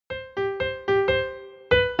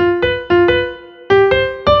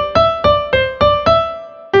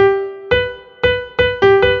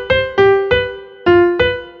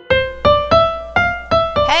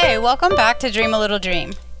welcome back to Dream a Little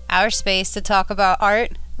Dream, our space to talk about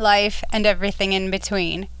art, life, and everything in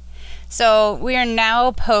between. So we are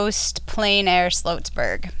now post Plein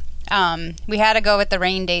Sloatsburg. We had to go with the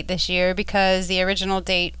rain date this year because the original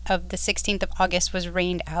date of the 16th of August was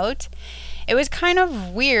rained out. It was kind of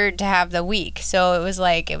weird to have the week, so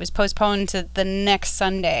it was postponed to the next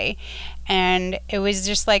Sunday, and it was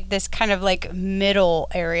just like this kind of like middle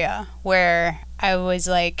area where I was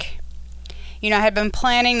like, I had been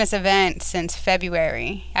planning this event since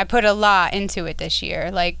February. I put a lot into it this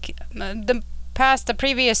year, like the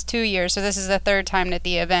previous 2 years, so this is the third time that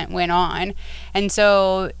the event went on. And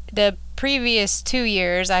so the previous 2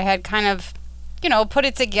 years I had kind of, put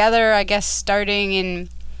it together, I guess, starting in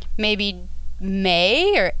maybe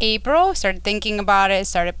May or April, started thinking about it,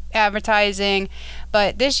 started advertising.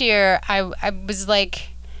 But this year I was like,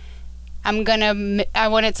 I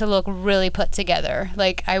want it to look really put together.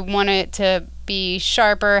 Like, I want it to be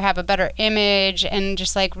sharper, have a better image, and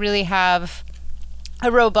just like really have a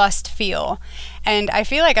robust feel. And I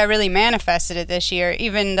feel like I really manifested it this year,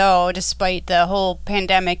 even though despite the whole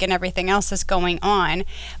pandemic and everything else that's going on.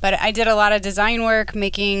 But I did a lot of design work,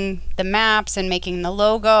 making the maps and making the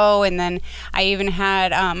logo. And then I even had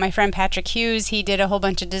my friend Patrick Hughes. He did a whole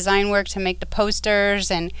bunch of design work to make the posters.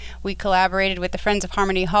 And we collaborated with the Friends of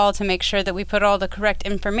Harmony Hall to make sure that we put all the correct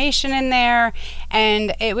information in there.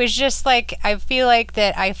 And it was just like, I feel like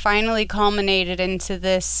that I finally culminated into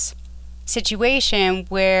this situation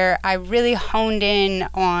where I really honed in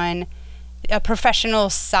on a professional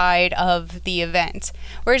side of the event.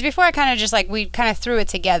 Whereas before I kind of just we kind of threw it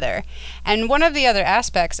together. And one of the other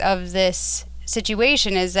aspects of this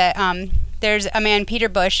situation is that there's a man, Peter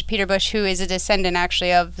Bush, who is a descendant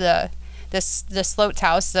actually of the Sloat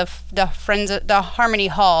House, the Friends of the Harmony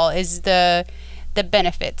Hall is the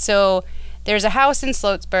benefit. So there's a house in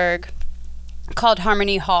Sloatsburg called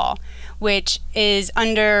Harmony Hall, which is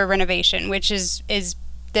under renovation, which is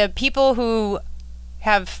the people who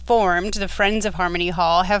have formed, the Friends of Harmony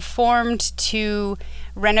Hall, have formed to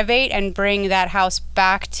renovate and bring that house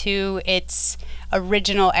back to its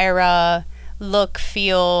original era look,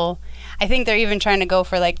 feel. I think they're even trying to go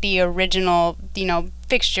for like the original,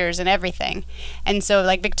 fixtures and everything. And so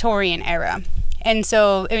like Victorian era. And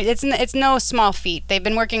so it's no small feat. They've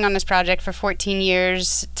been working on this project for 14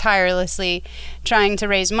 years, tirelessly trying to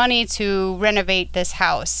raise money to renovate this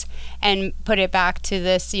house and put it back to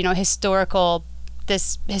this, historical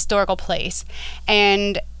place.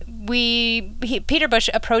 And Peter Bush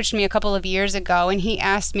approached me a couple of years ago, and he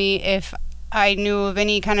asked me if I knew of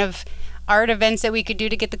any kind of art events that we could do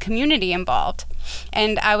to get the community involved.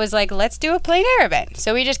 And I was like, let's do a plein air event.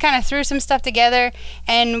 So we just kind of threw some stuff together,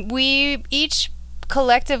 and we each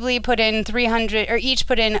collectively put in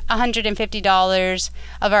 $150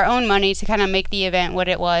 of our own money to kind of make the event what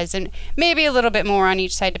it was, and maybe a little bit more on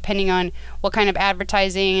each side depending on what kind of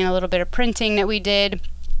advertising and a little bit of printing that we did.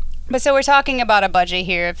 But so we're talking about a budget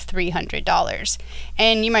here of $300.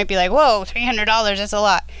 And you might be like, whoa, $300, that's a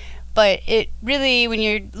lot. But it really, when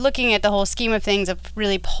you're looking at the whole scheme of things of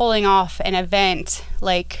really pulling off an event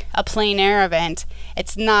like a plein air event,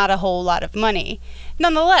 it's not a whole lot of money.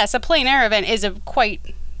 Nonetheless, a plein air event is a quite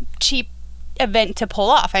cheap event to pull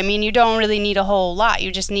off. I mean, you don't really need a whole lot. You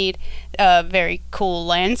just need a very cool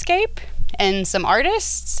landscape and some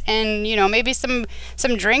artists and, maybe some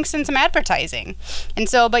drinks and some advertising. And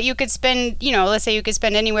so, but you could spend, let's say you could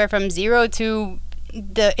spend anywhere from zero to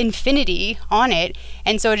the infinity on it.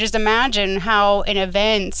 And so just imagine how an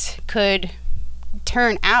event could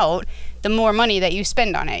turn out the more money that you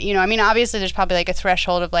spend on it. Obviously there's probably like a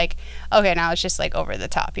threshold of like, okay, now it's just like over the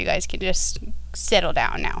top. You guys can just settle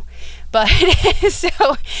down now. But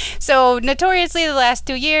so notoriously the last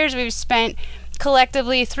 2 years we've spent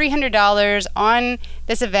collectively $300 on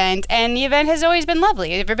this event, and the event has always been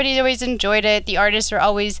lovely. Everybody's always enjoyed it. The artists are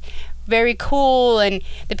always very cool, and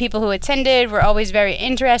the people who attended were always very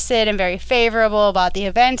interested and very favorable about the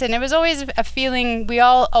event, and it was always a feeling, we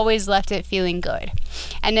all always left it feeling good.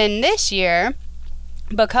 And then this year,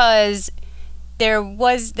 because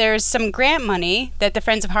there's some grant money that the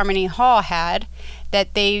Friends of Harmony Hall had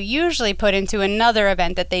that they usually put into another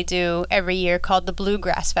event that they do every year called the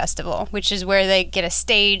Bluegrass Festival, which is where they get a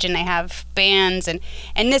stage and they have bands, and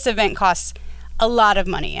this event costs a lot of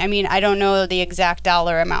money. I mean, I don't know the exact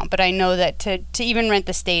dollar amount, but I know that to even rent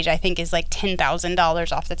the stage, I think is like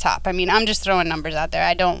 $10,000 off the top. I mean, I'm just throwing numbers out there.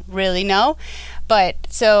 I don't really know. But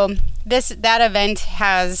so that event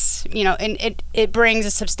has, and it brings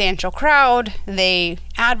a substantial crowd. They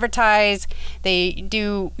advertise, they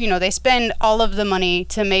do, they spend all of the money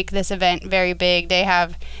to make this event very big. They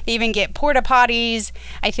even get porta potties.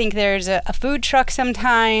 I think there's a food truck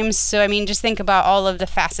sometimes. So I mean, just think about all of the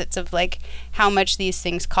facets of like how much these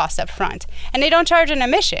things cost up front. And they don't charge an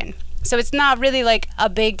admission. So it's not really like a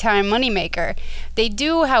big time moneymaker. They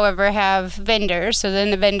do, however, have vendors. So then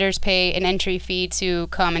the vendors pay an entry fee to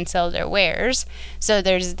come and sell their wares. So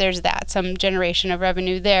there's that, some generation of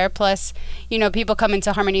revenue there. Plus, people come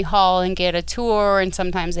into Harmony Hall and get a tour, and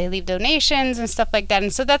sometimes they leave donations and stuff like that.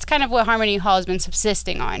 And so that's kind of what Harmony Hall has been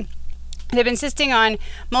subsisting on. They've been insisting on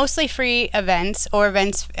mostly free events or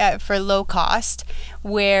events for low cost,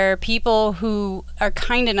 where people who are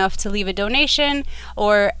kind enough to leave a donation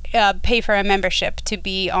or pay for a membership to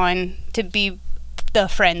be the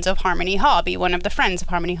Friends of Harmony Hall, be one of the Friends of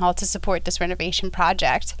Harmony Hall to support this renovation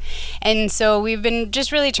project. And so we've been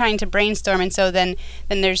just really trying to brainstorm. And so then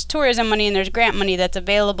there's tourism money and there's grant money that's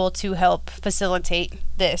available to help facilitate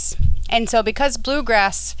this. And so because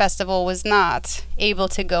Bluegrass Festival was not able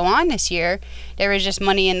to go on this year, there was just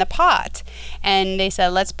money in the pot. And they said,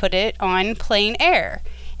 let's put it on Plein Air.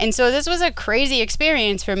 And so this was a crazy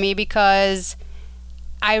experience for me, because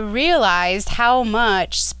I realized how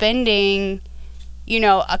much spending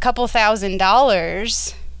a couple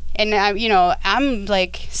 $1,000, and I'm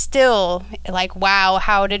like still like, wow,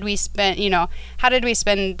 how did we spend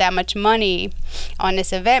that much money on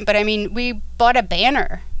this event? But I mean, we bought a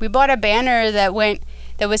banner that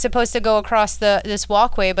was supposed to go across this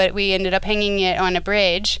walkway, but we ended up hanging it on a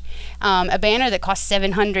bridge, a banner that cost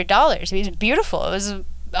 $700. It was beautiful. It was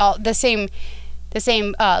all the same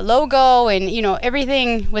logo, and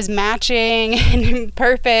everything was matching and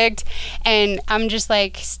perfect. And I'm just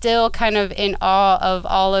like still kind of in awe of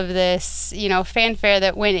all of this fanfare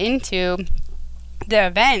that went into the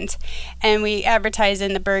event. And we advertised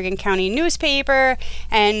in the Bergen County newspaper,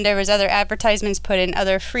 and there was other advertisements put in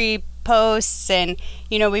other free posts, and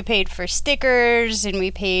we paid for stickers, and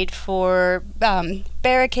we paid for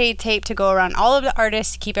barricade tape to go around all of the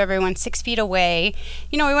artists to keep everyone 6 feet away.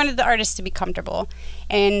 We wanted the artists to be comfortable.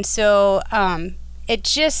 And so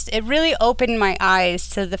it really opened my eyes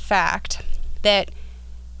to the fact that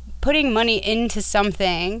putting money into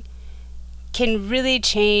something can really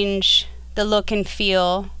change the look and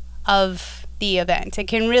feel of the event. It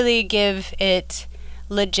can really give it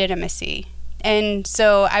legitimacy. And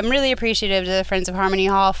so I'm really appreciative to the Friends of Harmony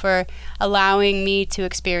Hall for allowing me to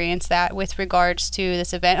experience that with regards to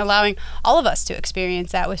this event, allowing all of us to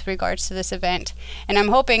experience that with regards to this event. And I'm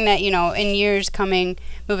hoping that, in years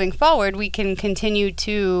moving forward, we can continue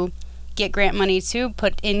to get grant money to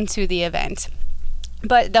put into the event.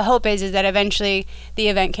 But the hope is that eventually the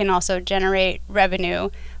event can also generate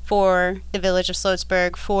revenue for the village of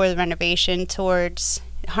Sloatsburg for the renovation towards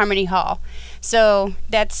Harmony Hall. So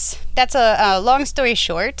that's a long story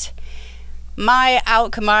short. My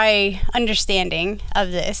understanding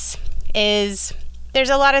of this is there's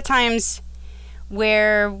a lot of times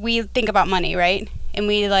where we think about money, right? And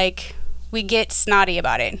we get snotty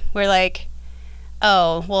about it. We're like,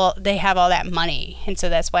 oh, well, they have all that money, and so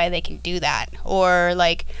that's why they can do that. Or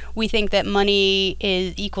like we think that money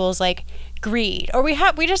equals like greed, or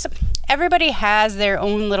everybody has their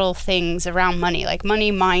own little things around money. Like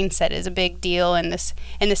money mindset is a big deal in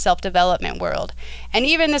the self-development world. And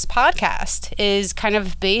even this podcast is kind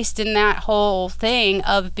of based in that whole thing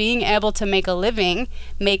of being able to make a living,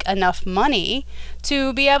 make enough money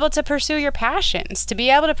to be able to pursue your passions,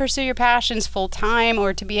 full time,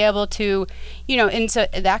 or to be able to, and so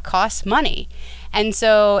that costs money. And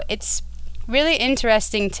so it's really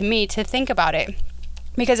interesting to me to think about it,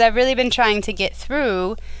 because I've really been trying to get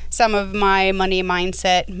through some of my money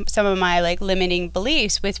mindset, some of my like limiting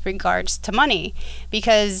beliefs with regards to money,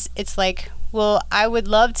 because it's like, well, I would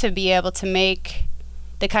love to be able to make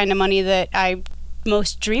the kind of money that I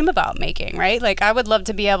most dream about making, right? Like I would love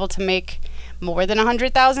to be able to make more than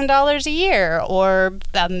 $100,000 a year, or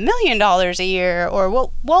 $1 million a year, or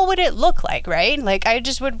what would it look like, right? Like I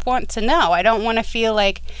just would want to know. I don't want to feel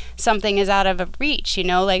like something is out of reach,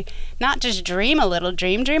 like not just dream a little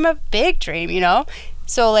dream a big dream,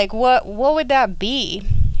 So like what would that be?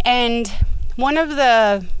 And one of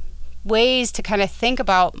the ways to kind of think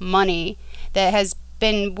about money that has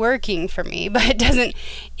been working for me, but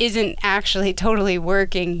isn't actually totally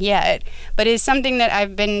working yet, but is something that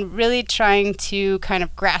I've been really trying to kind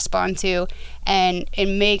of grasp onto and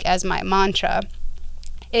make as my mantra,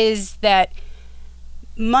 is that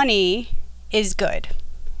money is good,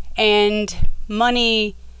 and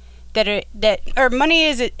money money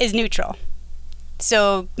is neutral.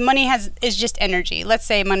 So money is just energy. Let's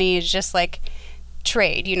say money is just like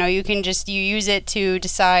trade. You use it to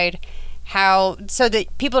decide how, so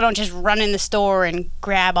that people don't just run in the store and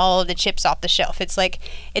grab all of the chips off the shelf.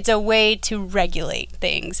 It's a way to regulate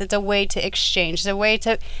things. It's a way to exchange. It's a way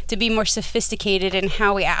to be more sophisticated in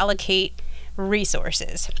how we allocate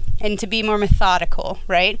resources and to be more methodical,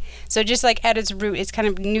 right? So just like at its root, it's kind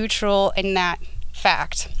of neutral in that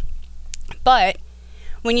fact. But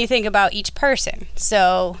when you think about each person,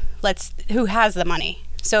 so who has the money?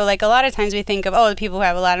 So like a lot of times we think of, the people who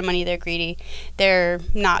have a lot of money, they're greedy, they're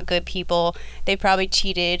not good people, they probably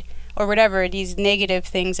cheated, or whatever, these negative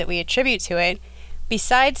things that we attribute to it,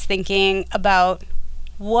 besides thinking about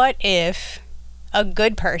what if a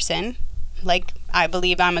good person, like I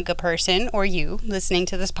believe I'm a good person, or you listening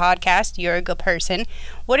to this podcast, you're a good person.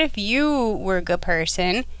 What if you were a good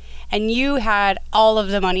person and you had all of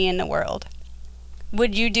the money in the world?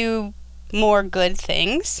 Would you do more good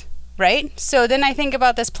things? Right? So then I think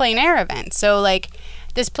about this plein air event. So like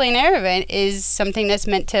this plein air event is something that's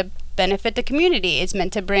meant to benefit the community. It's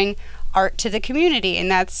meant to bring art to the community. And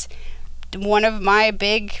that's one of my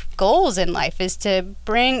big goals in life, is to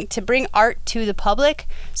bring art to the public,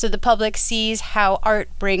 so the public sees how art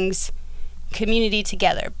brings community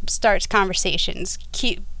together, starts conversations,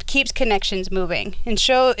 keeps connections moving, and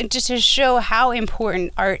just to show how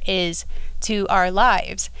important art is to our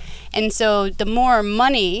lives. And so the more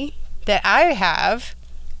money that I have,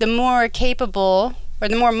 the more capable, or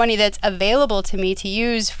the more money that's available to me to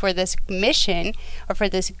use for this mission or for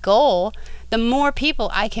this goal, the more people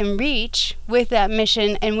I can reach with that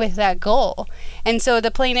mission and with that goal. And so the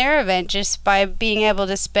plein air event, just by being able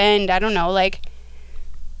to spend, I don't know, like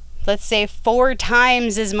let's say 4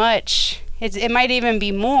 times as much, it might even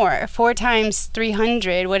be more, 4 times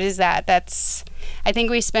 300, what is that? I think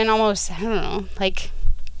we spent almost, I don't know, like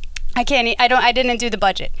I didn't do the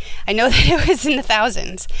budget. I know that it was in the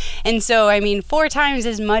thousands. And so, 4 times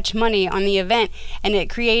as much money on the event, and it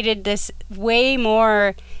created this way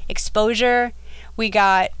more exposure. We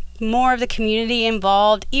got more of the community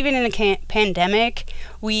involved. Even in the pandemic,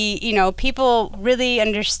 people really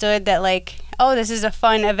understood that, like, this is a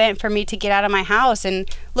fun event for me to get out of my house and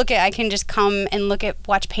I can just come and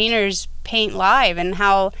watch painters paint live, and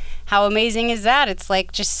how amazing is that? It's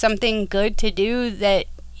like just something good to do that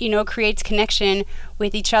creates connection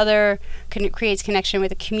with each other, creates connection with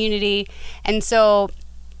the community. And so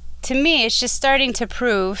to me, it's just starting to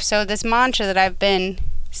prove, so this mantra that I've been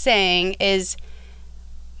saying is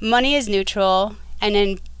money is neutral, and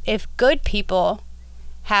then if good people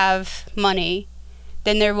have money,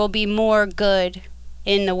 then there will be more good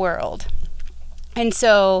in the world. And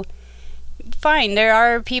so, fine, there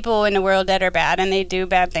are people in the world that are bad and they do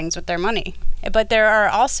bad things with their money. But there are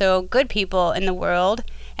also good people in the world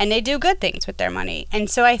and they do good things with their money. And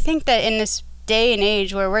so I think that in this day and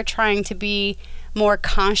age where we're trying to be more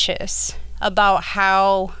conscious about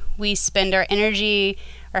how we spend our energy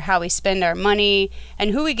or how we spend our money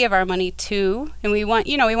and who we give our money to, and we want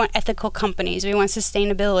ethical companies, we want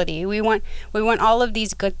sustainability, we want all of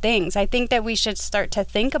these good things. I think that we should start to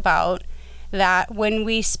think about that when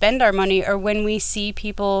we spend our money, or when we see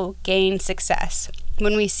people gain success,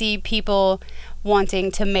 when we see people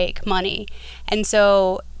wanting to make money. And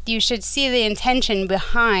so you should see the intention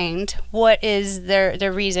behind what is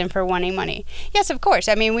their reason for wanting money. Yes, of course.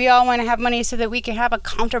 We all want to have money so that we can have a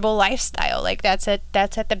comfortable lifestyle. Like that's at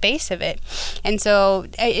the base of it. And so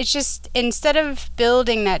it's just, instead of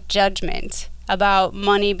building that judgment about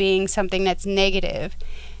money being something that's negative,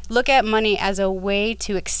 look at money as a way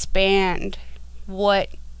to expand what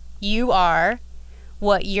you are,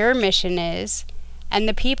 what your mission is, and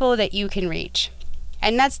the people that you can reach.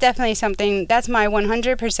 And that's definitely something, that's my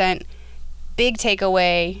 100% big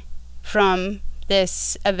takeaway from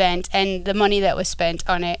this event and the money that was spent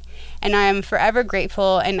on it. And I am forever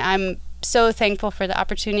grateful, and I'm so thankful for the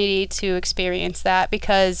opportunity to experience that,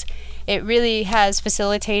 because it really has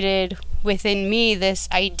facilitated within me this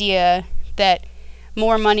idea that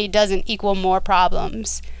more money doesn't equal more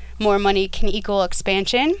problems. More money can equal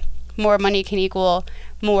expansion. More money can equal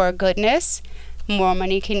more goodness. More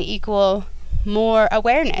money can equal more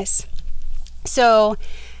awareness. So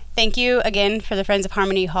thank you again for the Friends of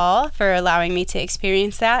Harmony Hall for allowing me to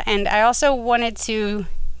experience that. And I also wanted to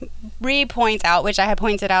point out, which I had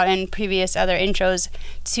pointed out in previous other intros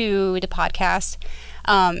to the podcast,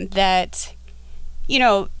 that,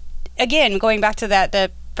 again, going back to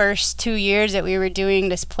the first 2 years that we were doing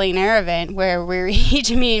this plein air event, where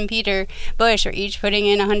me and Peter Bush were each putting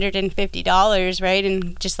in $150, right,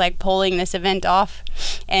 and just like pulling this event off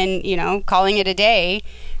and calling it a day,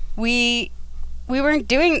 we we were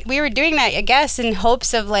doing that, I guess, in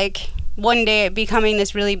hopes of like one day it becoming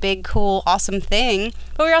this really big, cool, awesome thing.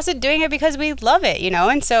 But we were also doing it because we love it, you know?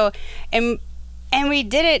 And so, and we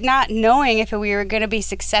did it not knowing if we were going to be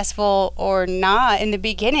successful or not in the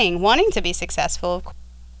beginning, wanting to be successful.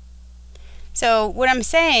 So what I'm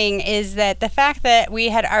saying is that the fact that we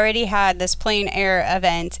had already had this Plein Air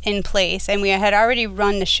event in place, and we had already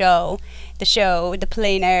run the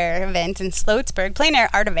Plein Air event in Sloatsburg, Plein Air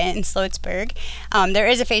art event in Sloatsburg. There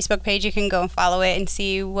is a Facebook page. You can go and follow it and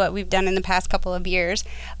see what we've done in the past couple of years.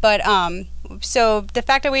 But so the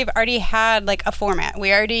fact that we've already had like a format,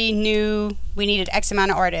 we already knew we needed X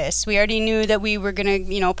amount of artists. We already knew that we were going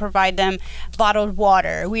to, provide them bottled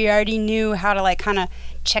water. We already knew how to like kind of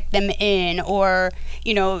check them in, or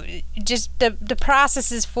just the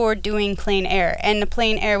processes for doing Plein Air. And the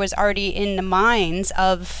Plein Air was already in the minds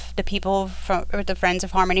of the people from, or the Friends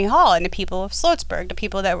of Harmony Hall, and the people of Sloatsburg, the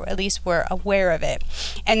people that at least were aware of it.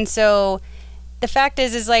 And so the fact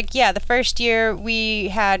is like, yeah, the first year we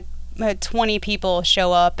had 20 people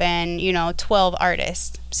show up and 12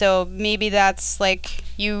 artists. So maybe that's like,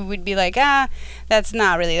 you would be like, that's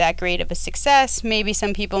not really that great of a success. Maybe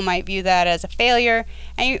some people might view that as a failure,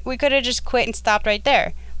 and we could have just quit and stopped right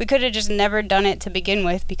there. We could have just never done it to begin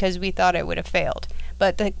with because we thought it would have failed.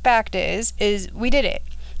 But the fact is we did it.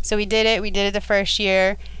 So we did it the first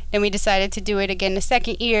year, then we decided to do it again the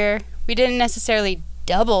second year. We didn't necessarily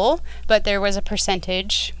double, but there was a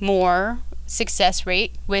percentage more success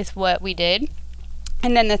rate with what we did.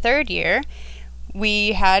 And then the third year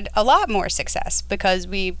we had a lot more success because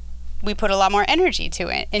we put a lot more energy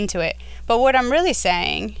into it. But what I'm really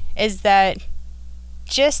saying is that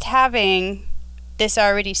just having this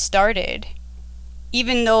already started,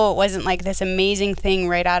 even though it wasn't like this amazing thing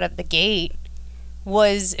right out of the gate,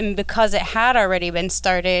 was, and because it had already been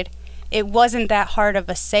started, it wasn't that hard of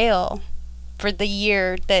a sale for the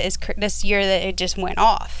year that is this year that it just went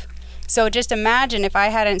off. So just imagine if I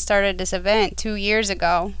hadn't started this event 2 years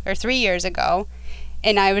ago or 3 years ago,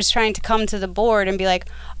 and I was trying to come to the board and be like,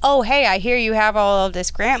 oh, hey, I hear you have all of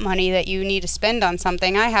this grant money that you need to spend on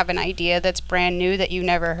something. I have an idea that's brand new that you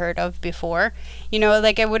never heard of before.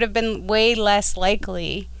 Like it would have been way less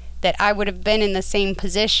likely that I would have been in the same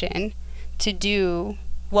position to do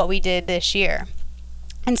what we did this year.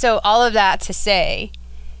 And so all of that to say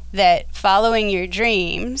that following your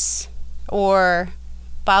dreams, or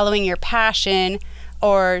following your passion,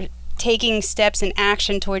 or taking steps in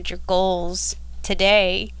action towards your goals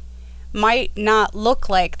today might not look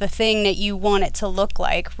like the thing that you want it to look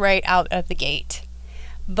like right out of the gate.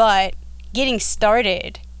 But getting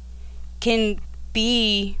started can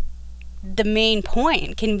be the main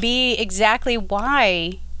point, can be exactly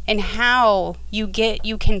why and how you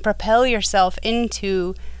can propel yourself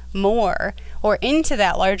into more, or into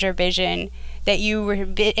that larger vision that you were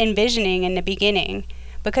envisioning in the beginning.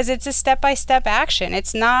 Because it's a step-by-step action.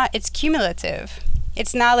 It's cumulative.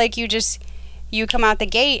 It's not like you come out the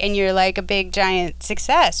gate and you're like a big giant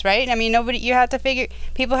success, right? I mean,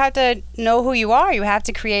 people have to know who you are. You have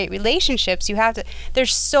to create relationships.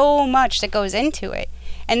 There's so much that goes into it.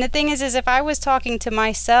 And the thing is if I was talking to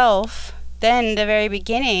myself then the very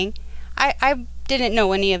beginning, I didn't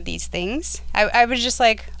know any of these things. I was just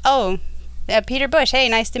like, oh, Peter Bush, hey,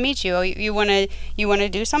 nice to meet you. You wanna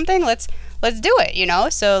do something? Let's do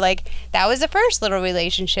it, So like that was the first little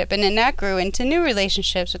relationship, and then that grew into new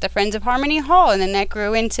relationships with the Friends of Harmony Hall, and then that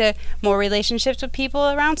grew into more relationships with people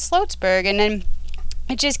around Sloatsburg, and then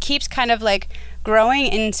it just keeps kind of like growing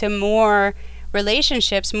into more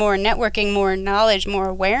relationships, more networking, more knowledge, more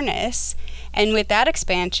awareness. And with that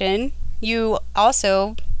expansion, you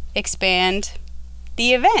also expand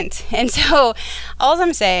the event. And so all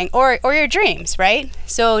I'm saying, or your dreams, right?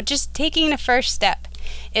 So just taking the first step.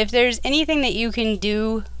 If there's anything that you can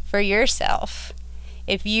do for yourself,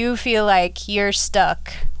 if you feel like you're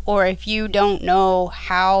stuck, or if you don't know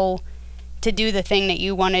how to do the thing that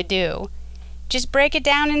you want to do, just break it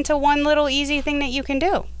down into one little easy thing that you can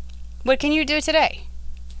do. What can you do today?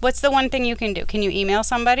 What's the one thing you can do? Can you email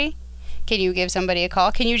somebody? Can you give somebody a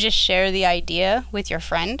call? Can you just share the idea with your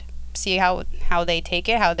friend? See how they take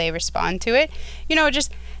it, how they respond to it.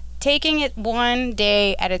 Just taking it one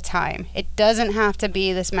day at a time. It doesn't have to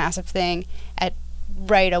be this massive thing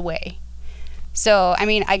right away. So, I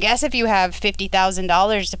mean, I guess if you have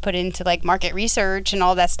 $50,000 to put into like market research and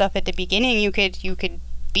all that stuff at the beginning, you could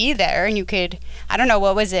be there, and you could, I don't know,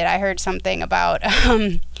 what was it? I heard something about,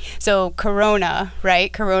 so Corona,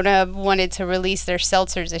 right? Corona wanted to release their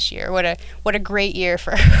seltzers this year. What a great year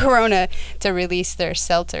for Corona to release their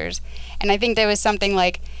seltzers. And I think there was something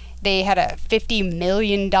like they had a $50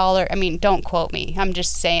 million, I mean, don't quote me, I'm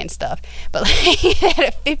just saying stuff, but like, they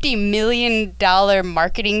had a $50 million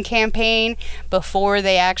marketing campaign before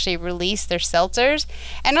they actually released their seltzers.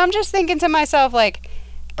 And I'm just thinking to myself, like,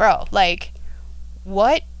 bro, like,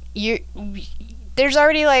 what? There's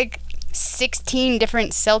already like 16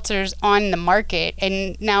 different seltzers on the market,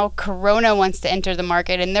 and now Corona wants to enter the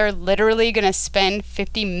market, and they're literally going to spend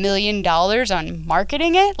 $50 million on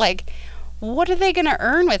marketing it? Like, what are they going to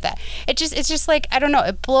earn with that? It's just like, I don't know,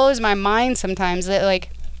 it blows my mind sometimes that like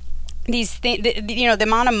these things, you know, the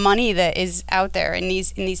amount of money that is out there in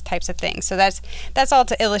these types of things. So that's all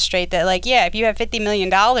to illustrate that, like, yeah, if you have $50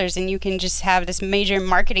 million and you can just have this major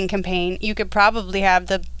marketing campaign, you could probably have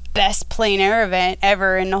the best plein air event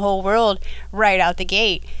ever in the whole world right out the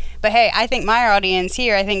gate. But hey, I think my audience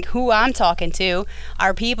here, I think who I'm talking to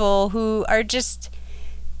are people who are just,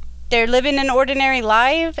 they're living an ordinary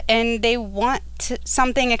life and they want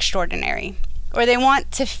something extraordinary, or they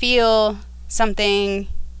want to feel something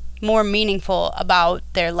more meaningful about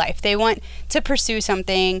their life. They want to pursue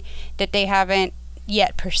something that they haven't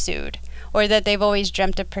yet pursued, or that they've always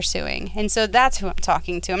dreamt of pursuing. And so that's who I'm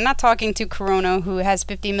talking to. I'm not talking to Corona, who has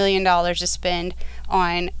 $50 million to spend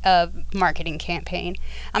on a marketing campaign.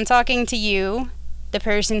 I'm talking to you, the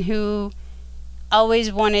person who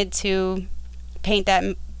always wanted to paint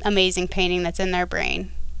that amazing painting that's in their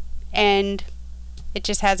brain, and it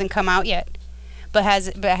just hasn't come out yet. But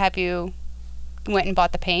have you went and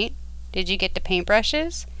bought the paint? Did you get the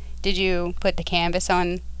paintbrushes? Did you put the canvas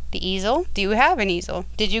on the easel? Do you have an easel?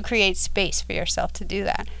 Did you create space for yourself to do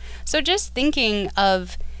that? So just thinking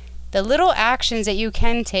of the little actions that you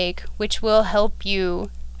can take, which will help you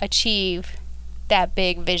achieve that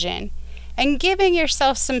big vision, and giving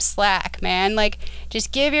yourself some slack, man. Like,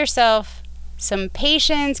 just give yourself some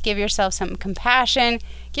patience, give yourself some compassion,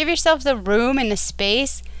 give yourself the room and the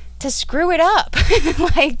space to screw it up.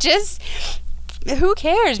 Like, just, who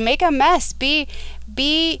cares? Make a mess. Be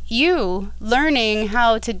you, learning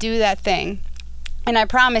how to do that thing. And I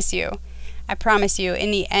promise you,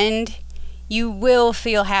 in the end, you will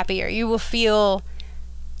feel happier. You will feel,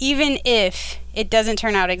 even if it doesn't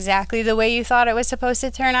turn out exactly the way you thought it was supposed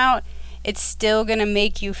to turn out, it's still going to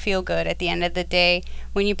make you feel good at the end of the day.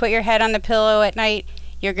 When you put your head on the pillow at night,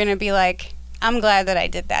 you're going to be like, I'm glad that I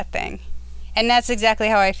did that thing. And that's exactly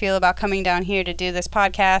how I feel about coming down here to do this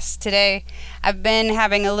podcast today. I've been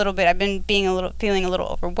feeling a little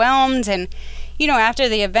overwhelmed. And, you know, after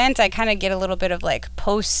the event, I kind of get a little bit of like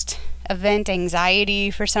post-event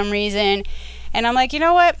anxiety for some reason. And I'm like, you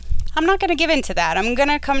know what? I'm not going to give in to that. I'm going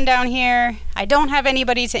to come down here. I don't have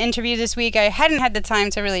anybody to interview this week. I hadn't had the time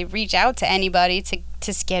to really reach out to anybody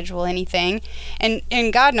to schedule anything.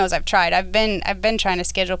 And God knows I've tried. I've been trying to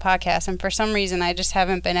schedule podcasts, and for some reason I just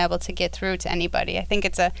haven't been able to get through to anybody. I think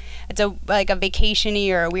it's a like a vacation-y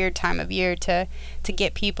or a weird time of year to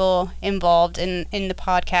get people involved in the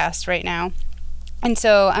podcast right now. And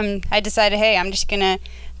so I decided, hey, I'm just going to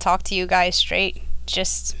talk to you guys straight.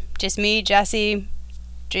 Just me, Jessie,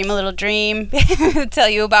 dream a little dream, tell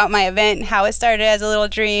you about my event, how it started as a little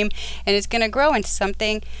dream, and it's going to grow into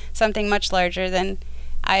something much larger than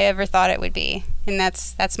I ever thought it would be. And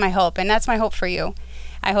that's my hope, and that's my hope for you.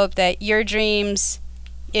 I hope that your dreams,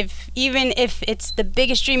 even if it's the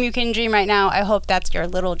biggest dream you can dream right now, I hope that's your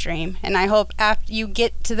little dream. And I hope after you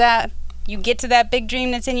get to that big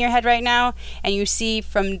dream that's in your head right now, and you see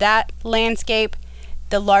from that landscape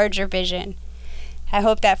the larger vision. I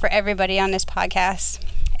hope that for everybody on this podcast.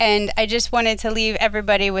 And I just wanted to leave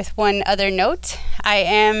everybody with one other note. I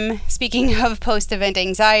am, speaking of post-event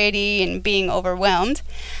anxiety and being overwhelmed,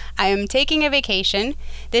 I am taking a vacation.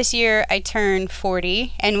 This year I turned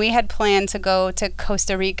 40, and we had planned to go to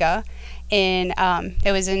Costa Rica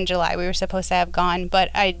it was in July. We were supposed to have gone, but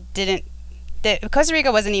I didn't. Costa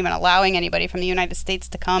Rica wasn't even allowing anybody from the United States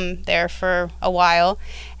to come there for a while,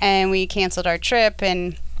 and we canceled our trip,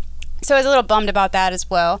 and so I was a little bummed about that as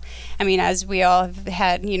well. I mean, as we all have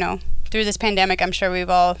had, you know, through this pandemic, I'm sure we've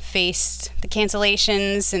all faced the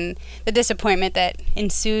cancellations and the disappointment that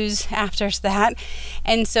ensues after that.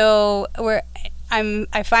 And so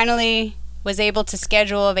I finally was able to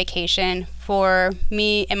schedule a vacation for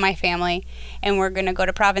me and my family, and we're going to go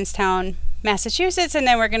to Provincetown, Massachusetts, and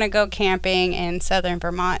then we're going to go camping in southern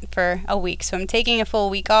Vermont for a week. So I'm taking a full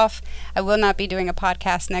week off. I will not be doing a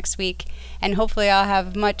podcast next week, and hopefully I'll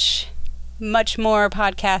have much more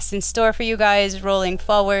podcasts in store for you guys rolling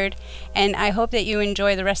forward. And I hope that you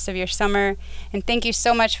enjoy the rest of your summer. And thank you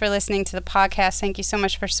so much for listening to the podcast. Thank you so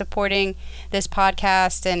much for supporting this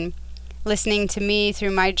podcast. And listening to me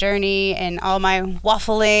through my journey and all my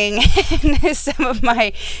waffling and some of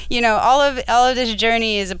my, all of this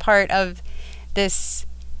journey is a part of this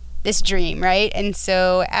dream, right? And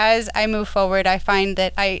so as I move forward, I find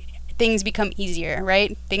that things become easier,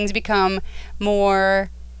 right? Things become more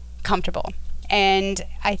comfortable. And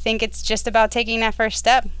I think it's just about taking that first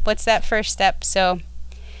step. What's that first step? So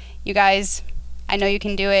you guys, I know you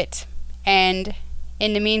can do it. And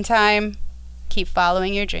in the meantime, keep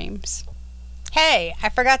following your dreams. Hey, I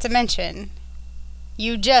forgot to mention,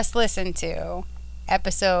 you just listened to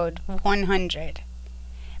episode 100.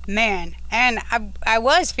 Man, and I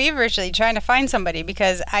was feverishly trying to find somebody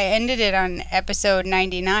because I ended it on episode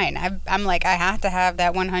 99. I'm like, I have to have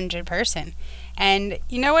that 100 person. And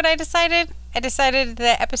you know what I decided? I decided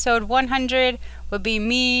that episode 100 would be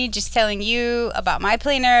me just telling you about my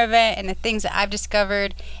plein air event and the things that I've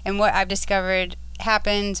discovered and what I've discovered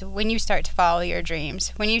happens when you start to follow your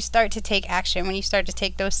dreams, when you start to take action, when you start to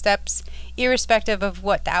take those steps, irrespective of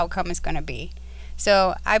what the outcome is going to be.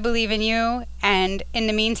 So I believe in you, and in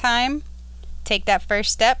the meantime, take that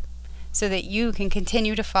first step so that you can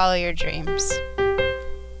continue to follow your dreams.